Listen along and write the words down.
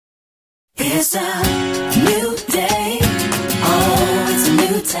It's a new day. Oh, it's a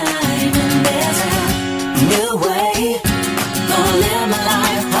new time. And there's a new way. Gonna live my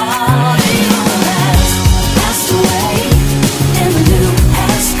life party on the past. Passed away. And the new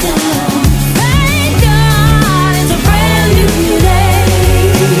has come. Thank God it's a brand new day.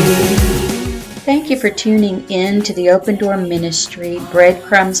 Thank you for tuning in to the Open Door Ministry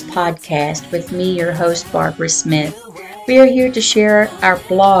Breadcrumbs podcast with me, your host, Barbara Smith. We are here to share our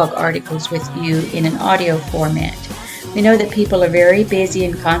blog articles with you in an audio format. We know that people are very busy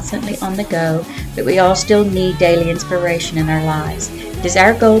and constantly on the go, but we all still need daily inspiration in our lives. It is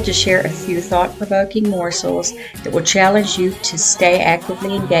our goal to share a few thought-provoking morsels that will challenge you to stay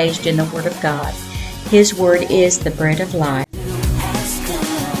actively engaged in the Word of God. His Word is the bread of life.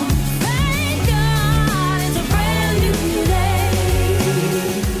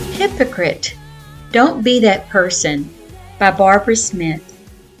 Hypocrite. Don't be that person. By Barbara Smith.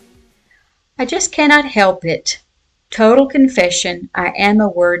 I just cannot help it. Total confession, I am a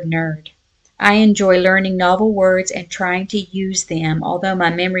word nerd. I enjoy learning novel words and trying to use them, although my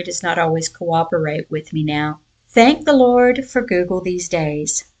memory does not always cooperate with me now. Thank the Lord for Google these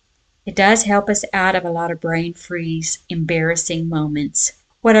days. It does help us out of a lot of brain freeze, embarrassing moments.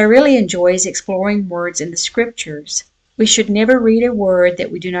 What I really enjoy is exploring words in the scriptures. We should never read a word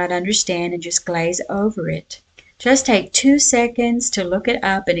that we do not understand and just glaze over it. Just take 2 seconds to look it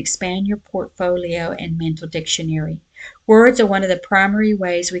up and expand your portfolio and mental dictionary. Words are one of the primary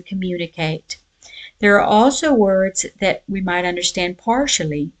ways we communicate. There are also words that we might understand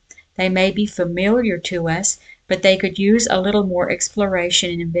partially. They may be familiar to us, but they could use a little more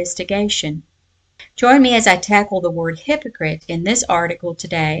exploration and investigation. Join me as I tackle the word hypocrite in this article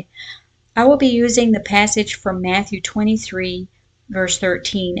today. I will be using the passage from Matthew 23, verse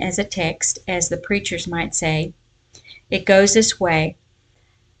 13 as a text, as the preachers might say. It goes this way,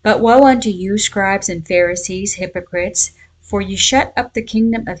 But woe unto you, scribes and Pharisees, hypocrites, for ye shut up the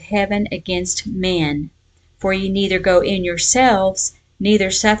kingdom of heaven against men. For ye neither go in yourselves,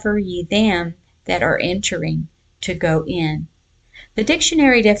 neither suffer ye them that are entering to go in. The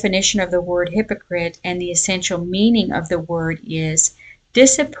dictionary definition of the word hypocrite and the essential meaning of the word is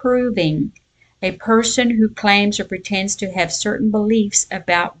disapproving, a person who claims or pretends to have certain beliefs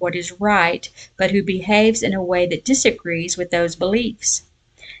about what is right, but who behaves in a way that disagrees with those beliefs.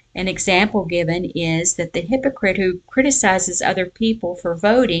 An example given is that the hypocrite who criticizes other people for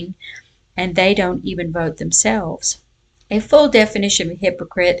voting and they don't even vote themselves. A full definition of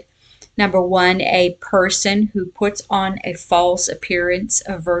hypocrite: number 1, a person who puts on a false appearance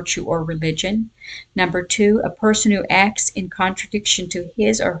of virtue or religion. Number 2, a person who acts in contradiction to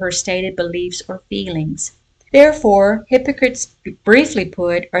his or her stated beliefs or feelings. Therefore, hypocrites, briefly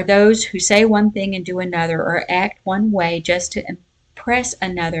put, are those who say one thing and do another, or act one way just to impress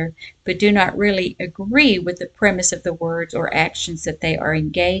another, but do not really agree with the premise of the words or actions that they are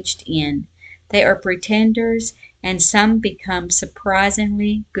engaged in. They are pretenders, and some become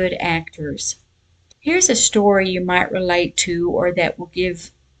surprisingly good actors. Here's a story you might relate to, or that will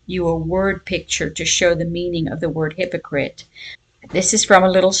give you a word picture to show the meaning of the word hypocrite. This is from a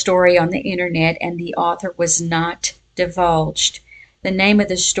little story on the internet, and the author was not divulged. The name of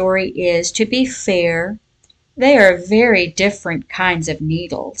the story is, To Be Fair, They Are Very Different Kinds of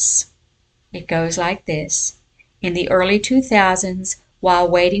Needles. It goes like this. In the early 2000s, while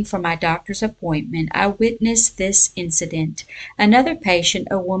waiting for my doctor's appointment, I witnessed this incident. Another patient,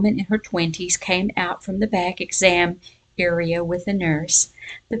 a woman in her 20s, came out from the back exam area with a nurse.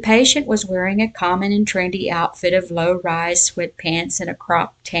 The patient was wearing a common and trendy outfit of low-rise sweatpants and a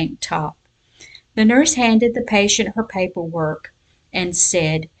crop tank top. The nurse handed the patient her paperwork and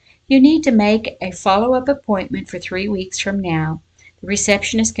said, "You need to make a follow-up appointment for 3 weeks from now. The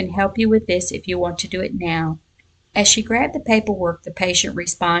receptionist can help you with this if you want to do it now." As she grabbed the paperwork, the patient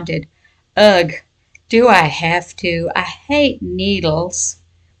responded, "Ugh, do I have to? I hate needles."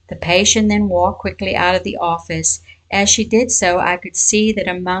 The patient then walked quickly out of the office. As she did so, I could see that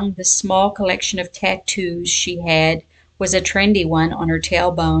among the small collection of tattoos she had was a trendy one on her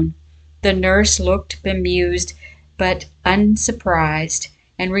tailbone. The nurse looked bemused but unsurprised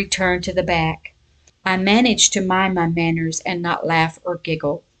and returned to the back. I managed to mind my manners and not laugh or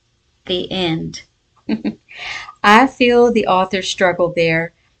giggle. The end. I feel the author struggled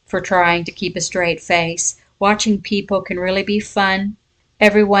there for trying to keep a straight face. Watching people can really be fun.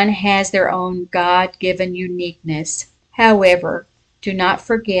 Everyone has their own God-given uniqueness. However, do not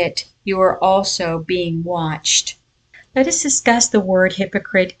forget you are also being watched. Let us discuss the word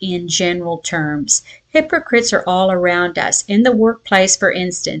hypocrite in general terms. Hypocrites are all around us. In the workplace, for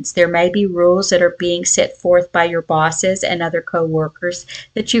instance, there may be rules that are being set forth by your bosses and other co-workers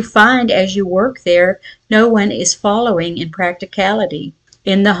that you find as you work there no one is following in practicality.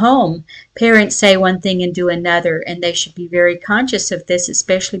 In the home, parents say one thing and do another, and they should be very conscious of this,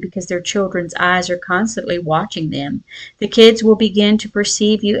 especially because their children's eyes are constantly watching them. The kids will begin to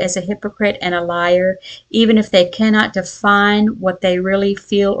perceive you as a hypocrite and a liar, even if they cannot define what they really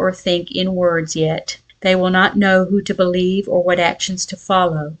feel or think in words yet. They will not know who to believe or what actions to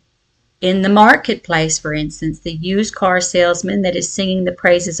follow. In the marketplace, for instance, the used car salesman that is singing the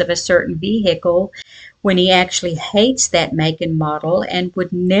praises of a certain vehicle when he actually hates that make and model and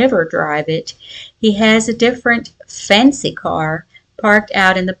would never drive it, he has a different fancy car parked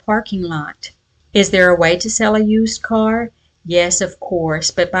out in the parking lot. Is there a way to sell a used car? Yes, of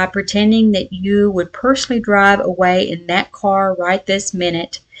course, but by pretending that you would personally drive away in that car right this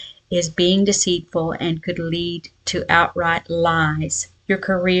minute is being deceitful and could lead to outright lies. Your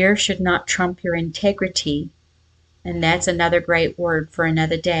career should not trump your integrity, and that's another great word for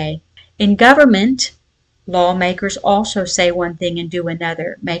another day. In government, lawmakers also say one thing and do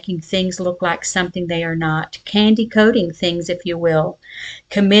another, making things look like something they are not, candy coating things, if you will,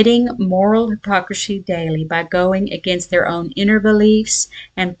 committing moral hypocrisy daily by going against their own inner beliefs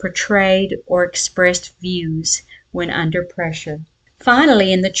and portrayed or expressed views when under pressure.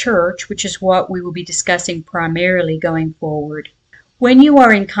 Finally, in the church, which is what we will be discussing primarily going forward, when you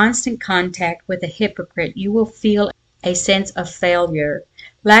are in constant contact with a hypocrite, you will feel a sense of failure,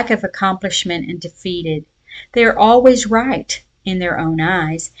 lack of accomplishment, and defeated. They are always right in their own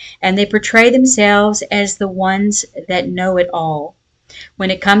eyes, and they portray themselves as the ones that know it all.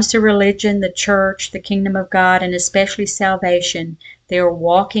 When it comes to religion, the church, the kingdom of God, and especially salvation, they are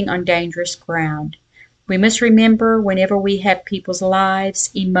walking on dangerous ground. We must remember whenever we have people's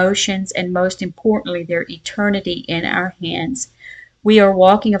lives, emotions, and most importantly, their eternity in our hands, we are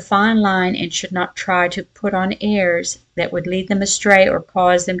walking a fine line and should not try to put on airs that would lead them astray or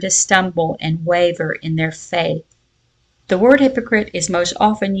cause them to stumble and waver in their faith. The word hypocrite is most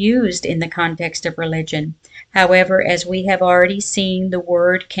often used in the context of religion. However, as we have already seen, the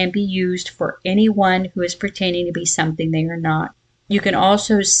word can be used for anyone who is pretending to be something they are not. You can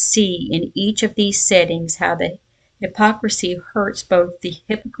also see in each of these settings how the hypocrisy hurts both the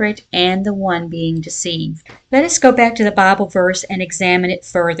hypocrite and the one being deceived. Let us go back to the Bible verse and examine it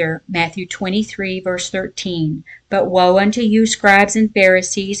further. Matthew 23, verse 13. But woe unto you, scribes and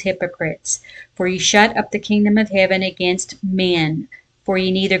Pharisees, hypocrites! For ye shut up the kingdom of heaven against men. For ye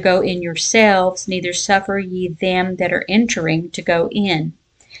neither go in yourselves, neither suffer ye them that are entering to go in.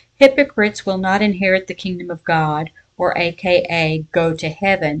 Hypocrites will not inherit the kingdom of God, or aka go to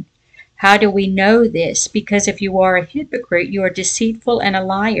heaven. How do we know this? Because if you are a hypocrite, you are deceitful and a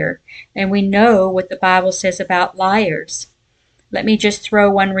liar. And we know what the Bible says about liars. Let me just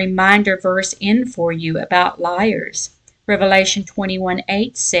throw one reminder verse in for you about liars. Revelation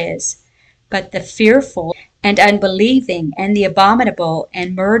 21:8 says, But the fearful and unbelieving and the abominable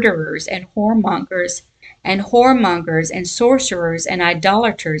and murderers and whoremongers and sorcerers and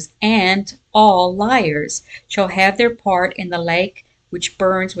idolaters and all liars shall have their part in the lake which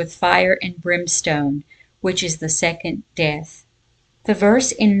burns with fire and brimstone, which is the second death. The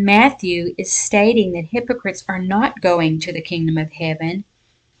verse in Matthew is stating that hypocrites are not going to the kingdom of heaven,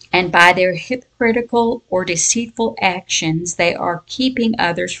 and by their hypocritical or deceitful actions, they are keeping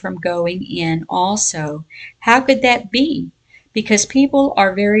others from going in also. How could that be? Because people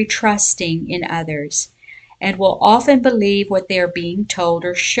are very trusting in others and will often believe what they are being told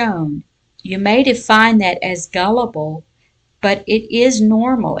or shown. You may define that as gullible, but it is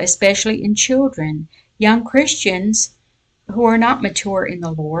normal, especially in children. Young Christians who are not mature in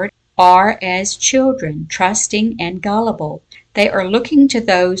the Lord are as children, trusting and gullible. They are looking to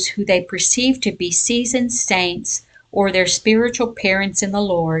those who they perceive to be seasoned saints or their spiritual parents in the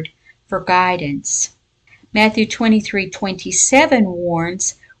Lord for guidance. Matthew 23:27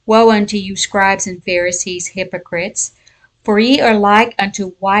 warns, Woe unto you, scribes and Pharisees, hypocrites! For ye are like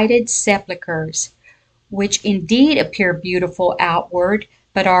unto whited sepulchres, which indeed appear beautiful outward,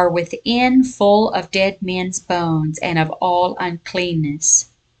 but are within full of dead men's bones and of all uncleanness.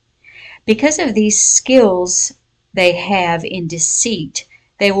 Because of these skills they have in deceit,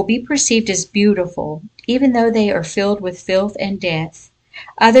 they will be perceived as beautiful, even though they are filled with filth and death.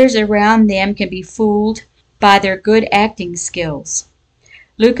 Others around them can be fooled by their good acting skills.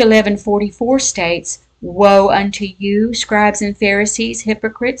 Luke 11:44 states, Woe unto you, scribes and Pharisees,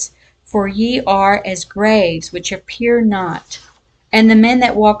 hypocrites! For ye are as graves which appear not, and the men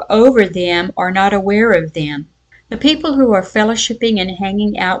that walk over them are not aware of them. The people who are fellowshipping and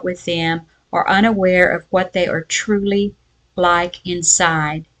hanging out with them are unaware of what they are truly like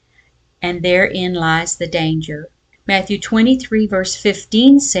inside, and therein lies the danger. Matthew 23 verse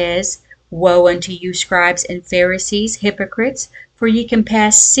 15 says, Woe unto you, scribes and Pharisees, hypocrites, for ye can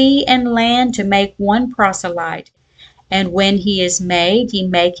pass sea and land to make one proselyte, and when he is made, ye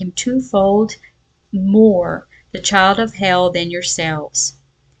make him twofold more the child of hell than yourselves.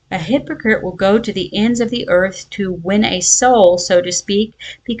 A hypocrite will go to the ends of the earth to win a soul, so to speak,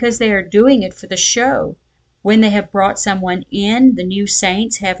 because they are doing it for the show. When they have brought someone in, the new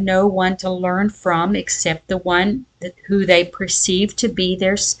saints have no one to learn from except the one who they perceive to be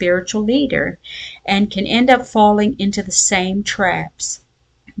their spiritual leader, and can end up falling into the same traps.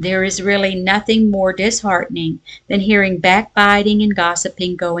 There is really nothing more disheartening than hearing backbiting and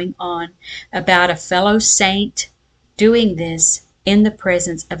gossiping going on about a fellow saint doing this in the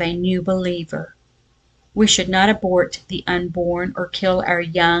presence of a new believer. We should not abort the unborn or kill our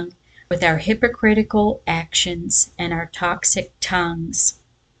young with our hypocritical actions and our toxic tongues.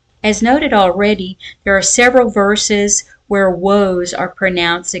 As noted already, there are several verses where woes are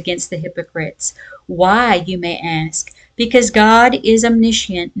pronounced against the hypocrites. Why, you may ask? Because God is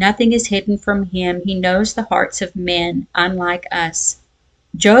omniscient. Nothing is hidden from him. He knows the hearts of men, unlike us.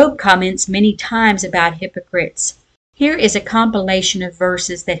 Job comments many times about hypocrites. Here is a compilation of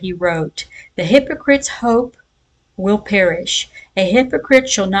verses that he wrote. The hypocrite's hope will perish. A hypocrite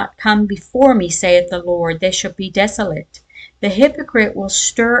shall not come before me, saith the Lord. They shall be desolate. The hypocrite will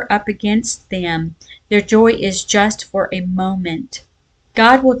stir up against them. Their joy is just for a moment.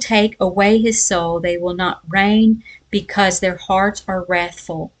 God will take away his soul. They will not reign because their hearts are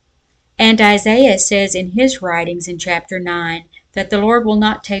wrathful. And Isaiah says in his writings in chapter 9 that the Lord will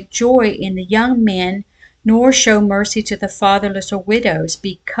not take joy in the young men, nor show mercy to the fatherless or widows,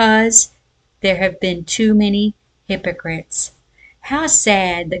 because there have been too many hypocrites. How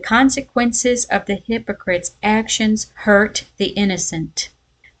sad! The consequences of the hypocrite's actions hurt the innocent.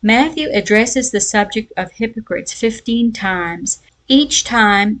 Matthew addresses the subject of hypocrites 15 times, each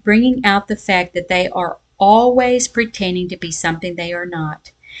time bringing out the fact that they are always pretending to be something they are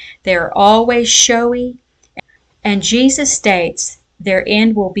not. They are always showy, and Jesus states their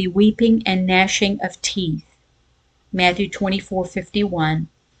end will be weeping and gnashing of teeth. Matthew 24:51.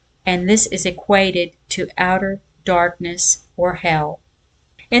 And this is equated to outer darkness or hell.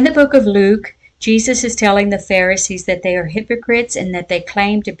 In the book of Luke, Jesus is telling the Pharisees that they are hypocrites and that they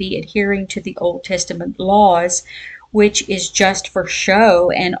claim to be adhering to the Old Testament laws, which is just for show,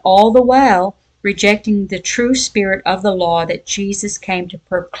 and all the while rejecting the true spirit of the law that Jesus came to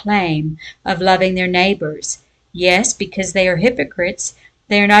proclaim of loving their neighbors. Yes, because they are hypocrites,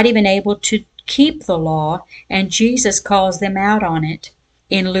 they are not even able to keep the law, and Jesus calls them out on it.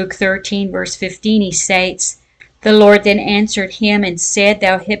 In Luke 13, verse 15, he states, The Lord then answered him and said,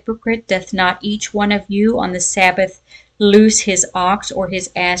 Thou hypocrite, doth not each one of you on the Sabbath loose his ox or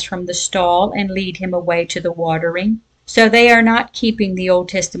his ass from the stall and lead him away to the watering? So they are not keeping the Old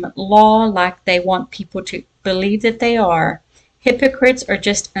Testament law like they want people to believe that they are. Hypocrites are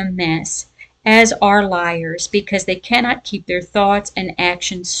just a mess, as are liars, because they cannot keep their thoughts and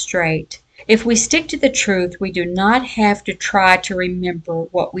actions straight. If we stick to the truth, we do not have to try to remember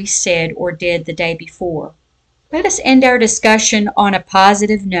what we said or did the day before. Let us end our discussion on a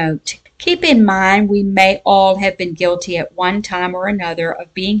positive note. Keep in mind we may all have been guilty at one time or another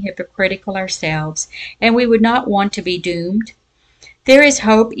of being hypocritical ourselves, and we would not want to be doomed. There is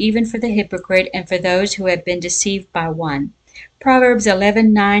hope even for the hypocrite and for those who have been deceived by one. Proverbs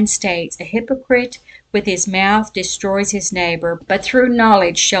 11:9 states, A hypocrite with his mouth destroys his neighbor, but through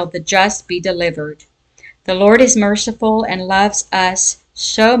knowledge shall the just be delivered. The Lord is merciful and loves us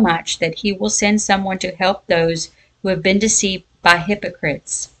so much that he will send someone to help those who have been deceived by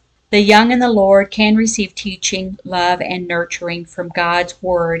hypocrites. The young in the Lord can receive teaching, love, and nurturing from God's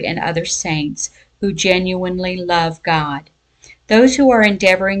Word and other saints who genuinely love God. Those who are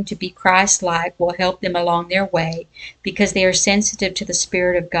endeavoring to be Christ-like will help them along their way because they are sensitive to the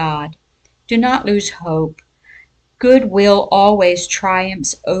Spirit of God. Do not lose hope. Goodwill always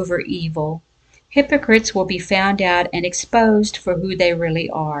triumphs over evil. Hypocrites will be found out and exposed for who they really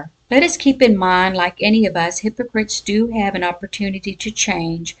are. Let us keep in mind, like any of us, hypocrites do have an opportunity to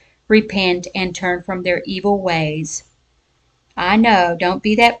change, repent, and turn from their evil ways. I know, don't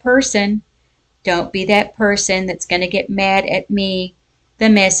be that person. Don't be that person that's going to get mad at me, the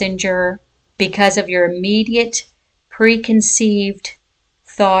messenger, because of your immediate, preconceived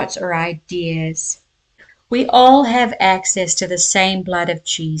thoughts or ideas. We all have access to the same blood of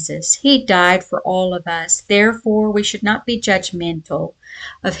Jesus. He died for all of us. Therefore, we should not be judgmental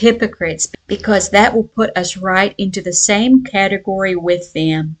of hypocrites because that will put us right into the same category with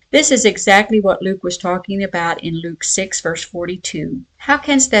them. This is exactly what Luke was talking about in Luke 6, verse 42. How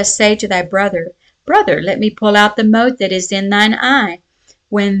canst thou say to thy brother, Brother, let me pull out the mote that is in thine eye,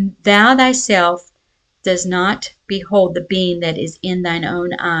 when thou thyself does not behold the beam that is in thine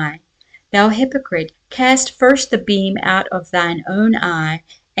own eye? Thou hypocrite, cast first the beam out of thine own eye,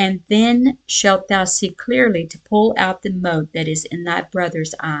 and then shalt thou see clearly to pull out the mote that is in thy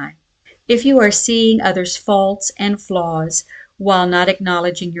brother's eye. If you are seeing others' faults and flaws while not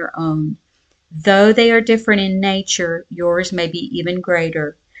acknowledging your own, though they are different in nature, yours may be even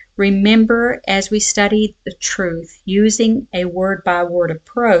greater. Remember, as we study the truth using a word-by-word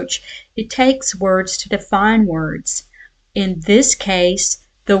approach, it takes words to define words. In this case,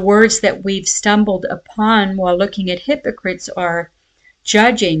 the words that we've stumbled upon while looking at hypocrites are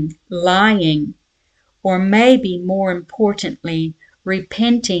judging, lying, or maybe more importantly,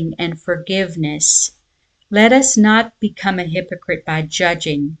 repenting and forgiveness. Let us not become a hypocrite by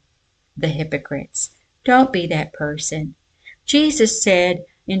judging the hypocrites. Don't be that person. Jesus said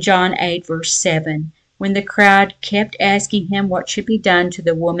in John 8, verse 7, when the crowd kept asking him what should be done to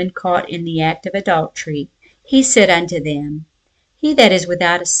the woman caught in the act of adultery, he said unto them, He that is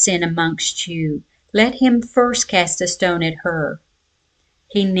without a sin amongst you, let him first cast a stone at her.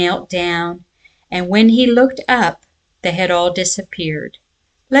 He knelt down, and when he looked up, they had all disappeared.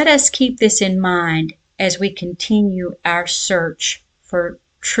 Let us keep this in mind as we continue our search for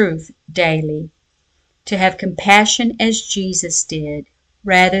truth daily, to have compassion as Jesus did,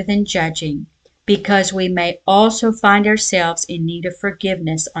 rather than judging, because we may also find ourselves in need of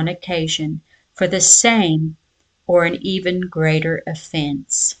forgiveness on occasion for the same or an even greater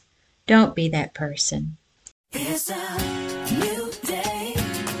offense. Don't be that person. It's a new day.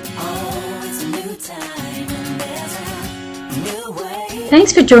 Oh, it's a new time. And there's a new way.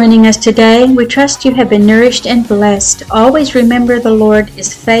 Thanks for joining us today. We trust you have been nourished and blessed. Always remember the Lord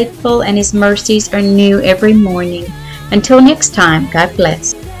is faithful and His mercies are new every morning. Until next time, God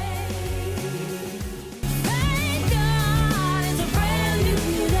bless.